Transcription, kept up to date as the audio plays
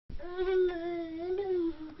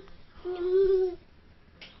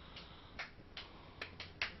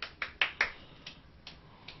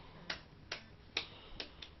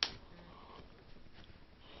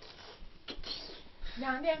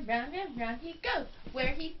and round he goes. Where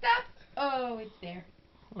he stops, oh, it's there.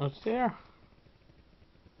 What's there?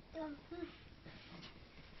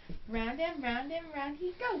 Round and round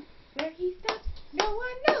he goes. Where he stops, no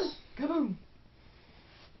one knows. Kaboom!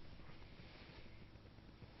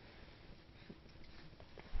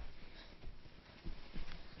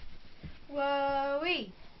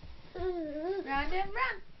 Whoa-wee! Round and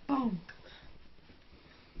round. Boom!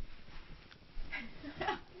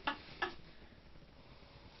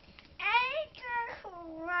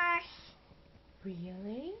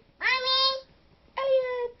 Really? Mommy!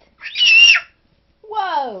 Elliot!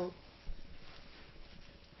 Whoa!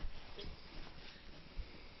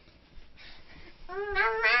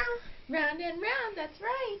 Round and round, that's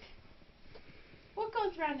right. What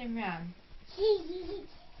goes round and round?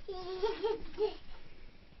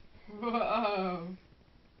 Whoa!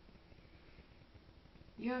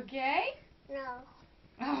 You okay? No.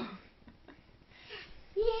 Oh.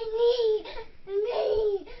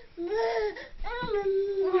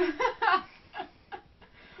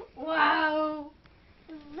 Wow!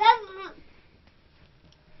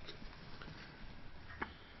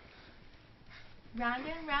 Round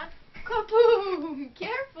and round. Kaboom!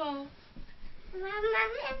 Careful!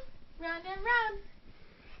 Round and round.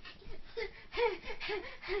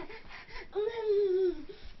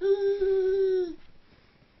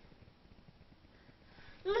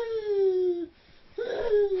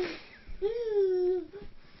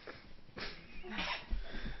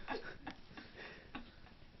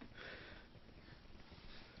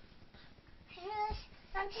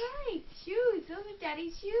 That's right. Shoes. Those are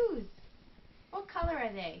Daddy's shoes. What color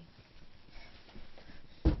are they?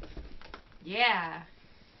 Yeah.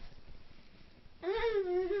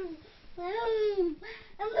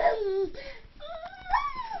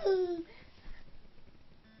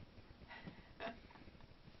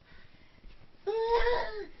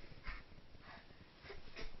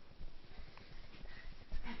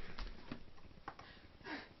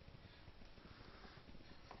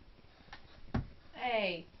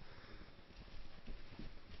 Hey.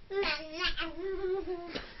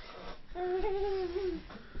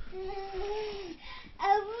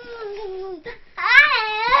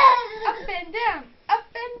 Up and down. Up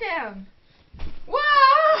and down.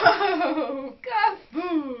 Whoa!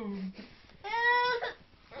 Kaboom!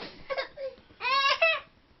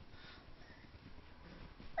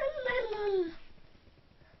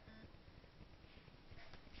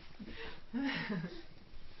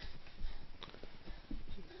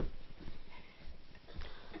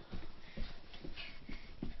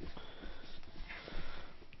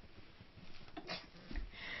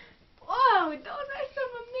 Whoa, those are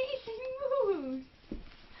some amazing moves.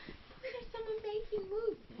 Those are some amazing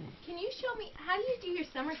moves. Can you show me, how do you do your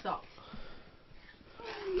somersaults?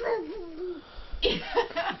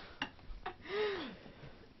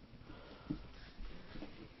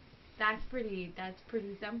 That's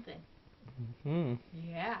pretty something. Mm-hmm.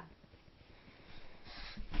 Yeah.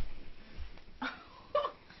 I'm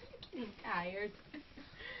getting tired.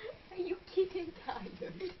 Are you getting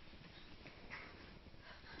tired?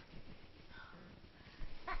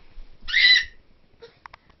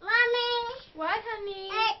 Mommy! What, honey?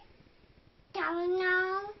 I don't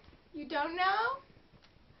know. You don't know?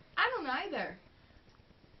 I don't either.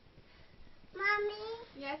 Mommy?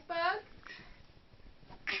 Yes, Bug?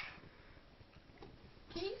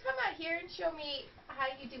 Can you come out here and show me how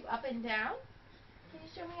you do up and down? Can you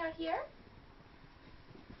show me out here?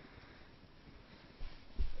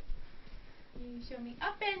 Can you show me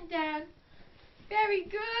up and down? Very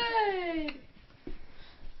good!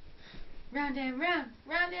 Round and round,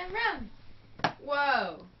 round and round.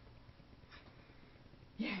 Whoa!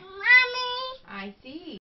 Yeah. Mommy! I see.